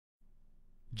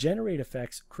Generate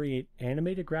effects create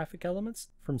animated graphic elements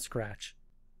from scratch,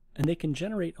 and they can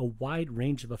generate a wide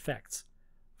range of effects,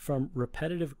 from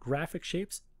repetitive graphic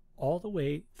shapes all the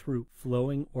way through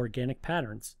flowing organic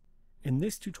patterns. In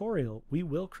this tutorial, we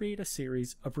will create a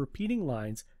series of repeating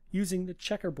lines using the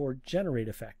checkerboard generate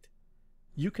effect.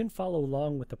 You can follow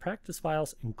along with the practice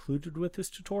files included with this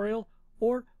tutorial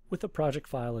or with a project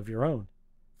file of your own.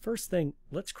 First thing,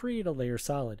 let's create a layer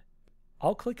solid.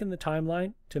 I'll click in the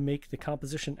timeline to make the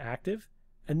composition active,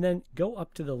 and then go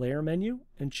up to the layer menu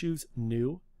and choose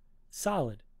New,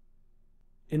 Solid.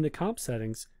 In the comp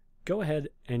settings, go ahead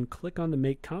and click on the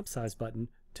Make Comp Size button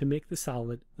to make the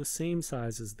solid the same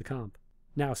size as the comp.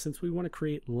 Now, since we want to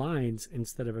create lines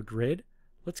instead of a grid,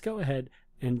 let's go ahead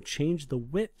and change the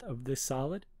width of this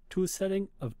solid to a setting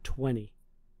of 20.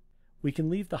 We can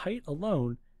leave the height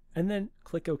alone and then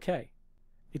click OK.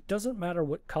 It doesn't matter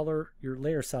what color your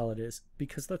layer solid is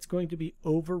because that's going to be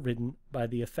overridden by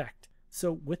the effect.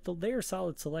 So with the layer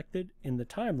solid selected in the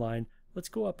timeline, let's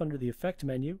go up under the Effect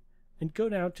menu and go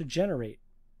down to Generate.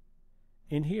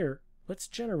 In here, let's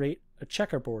generate a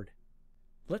checkerboard.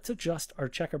 Let's adjust our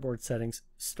checkerboard settings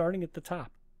starting at the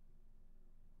top.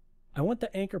 I want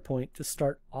the anchor point to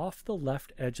start off the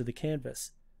left edge of the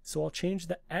canvas, so I'll change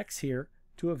the X here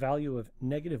to a value of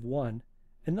 -1,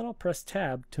 and then I'll press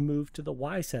Tab to move to the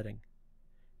Y setting.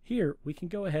 Here we can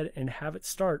go ahead and have it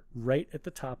start right at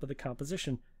the top of the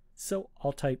composition, so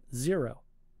I'll type 0.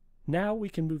 Now we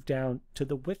can move down to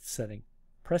the width setting,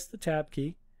 press the Tab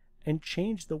key, and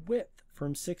change the width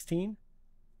from 16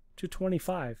 to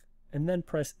 25, and then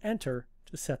press Enter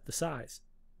to set the size.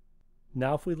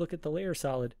 Now if we look at the layer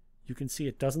solid, you can see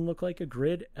it doesn't look like a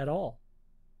grid at all.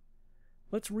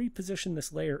 Let's reposition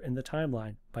this layer in the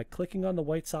timeline by clicking on the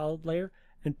white solid layer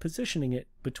and positioning it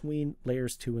between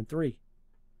layers 2 and 3.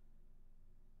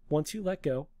 Once you let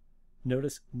go,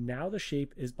 notice now the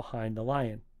shape is behind the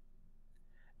lion.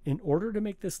 In order to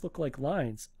make this look like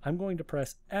lines, I'm going to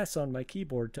press S on my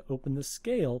keyboard to open the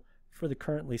scale for the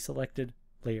currently selected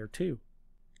layer 2.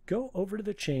 Go over to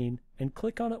the chain and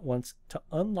click on it once to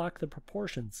unlock the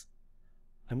proportions.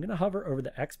 I'm going to hover over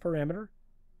the X parameter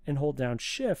and hold down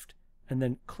Shift and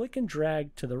then click and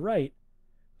drag to the right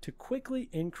to quickly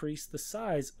increase the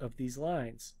size of these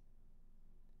lines.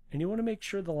 And you want to make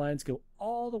sure the lines go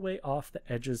all the way off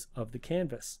the edges of the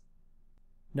canvas.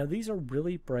 Now these are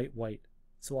really bright white,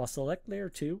 so I'll select layer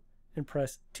 2 and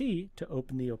press T to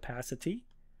open the opacity,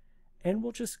 and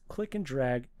we'll just click and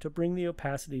drag to bring the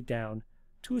opacity down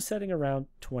to a setting around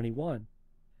 21.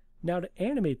 Now to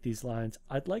animate these lines,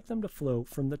 I'd like them to flow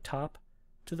from the top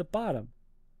to the bottom,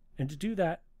 and to do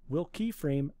that, we'll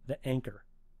keyframe the anchor.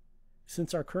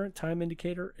 Since our current time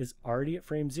indicator is already at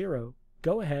frame 0,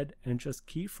 go ahead and just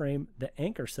keyframe the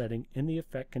anchor setting in the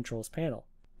Effect Controls panel.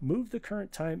 Move the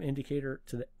current time indicator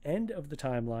to the end of the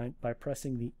timeline by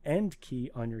pressing the End key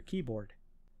on your keyboard.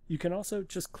 You can also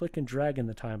just click and drag in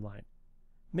the timeline.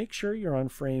 Make sure you're on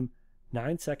frame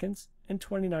 9 seconds and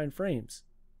 29 frames.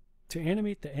 To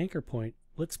animate the anchor point,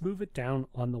 let's move it down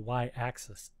on the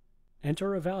Y-axis.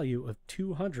 Enter a value of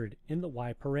 200 in the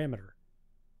Y parameter.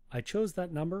 I chose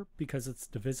that number because it's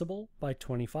divisible by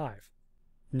 25.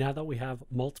 Now that we have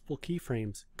multiple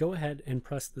keyframes, go ahead and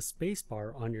press the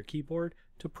spacebar on your keyboard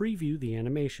to preview the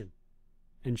animation.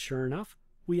 And sure enough,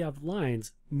 we have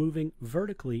lines moving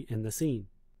vertically in the scene.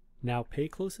 Now pay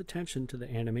close attention to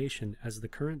the animation as the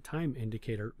current time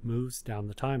indicator moves down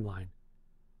the timeline.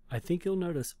 I think you'll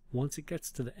notice once it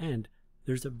gets to the end,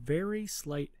 there's a very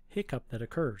slight hiccup that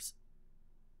occurs.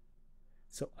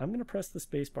 So I'm going to press the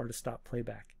spacebar to stop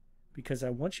playback, because I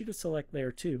want you to select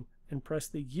layer 2 and press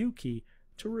the U key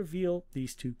to reveal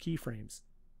these two keyframes.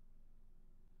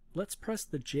 Let's press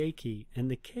the J key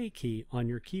and the K key on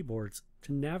your keyboards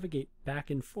to navigate back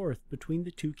and forth between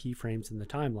the two keyframes in the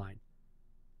timeline.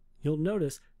 You'll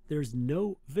notice there's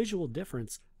no visual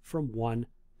difference from one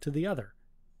to the other.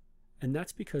 And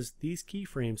that's because these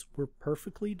keyframes were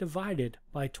perfectly divided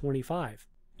by 25,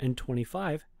 and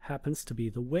 25 happens to be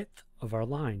the width of our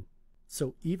line.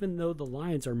 So even though the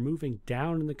lines are moving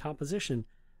down in the composition,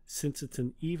 since it's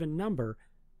an even number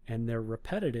and they're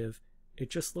repetitive, it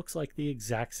just looks like the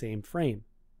exact same frame.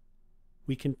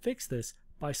 We can fix this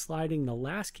by sliding the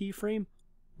last keyframe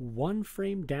one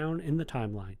frame down in the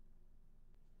timeline.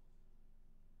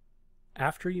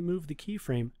 After you move the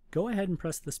keyframe, go ahead and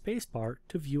press the spacebar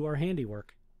to view our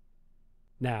handiwork.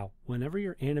 Now, whenever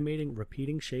you're animating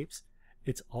repeating shapes,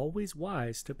 it's always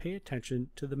wise to pay attention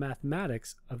to the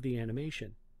mathematics of the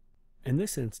animation. In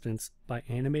this instance, by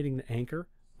animating the anchor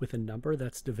with a number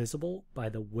that's divisible by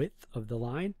the width of the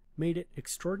line, made it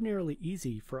extraordinarily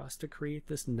easy for us to create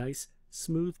this nice,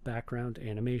 smooth background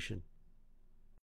animation.